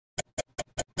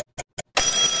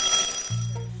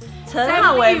陈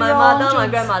汉伟 my mother, my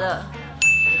grandmother.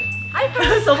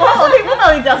 什么？我听不懂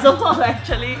你讲什么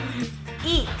actually.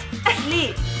 Eat,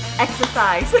 sleep,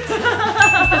 exercise. It's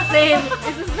the same.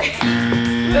 It's the same.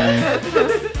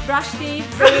 Brush teeth,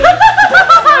 read.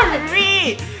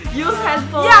 Read. Use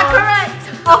handphone. Yeah, correct.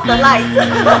 Off the light.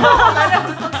 Like that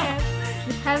also can.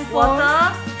 Handphone.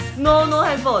 Water. No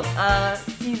handphone.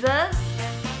 Scissors.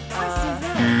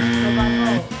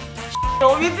 Survival. No,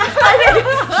 we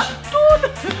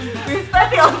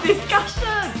spend on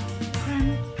discussion.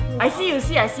 I see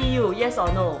you. Yes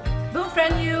or no? Don't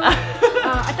friend you. I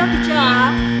tell teacher.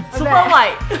 Super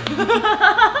white.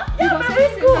 You got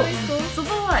very say good. in school.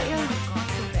 Super white. Yeah. God,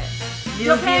 so bad. New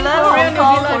Japan, Zealand, Korea, Hong New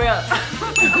Kong, Zealand. Korea.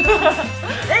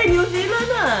 Hey, New Zealand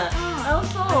I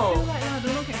also. I feel like I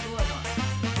don't know can go or not.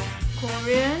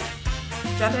 Korean,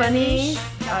 Japanese.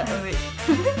 Spanish, Wait.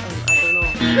 I don't know.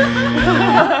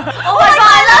 Oh my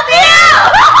god, I love you!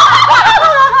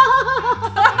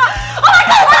 Oh my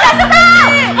god, what is that?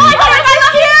 Oh my god, I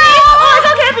love you! Oh my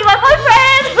god, can you be my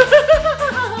boyfriend?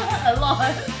 a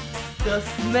lot. The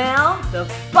smell, the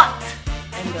butt,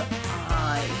 and the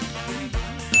eye.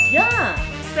 Yeah,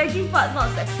 sexy butt, not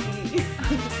sexy.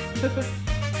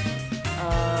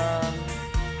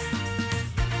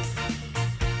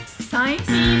 Science.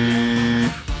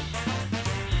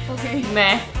 Okay.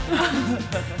 Meh.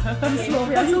 Slow.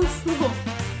 We are so slow.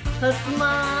 Her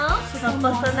smile, her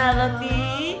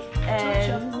personality,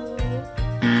 and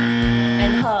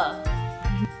her.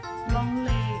 Long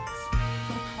legs.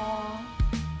 So tall.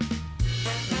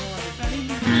 Very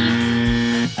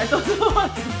unique. I don't know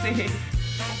what to say.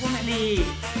 Sleep,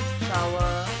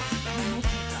 shower.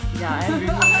 Yeah, and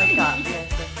remove makeup.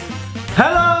 Yes, that's it.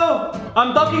 Hello!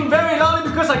 I'm talking very loudly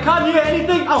because I can't hear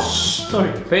anything. Ouch!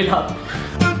 Sorry, very loud.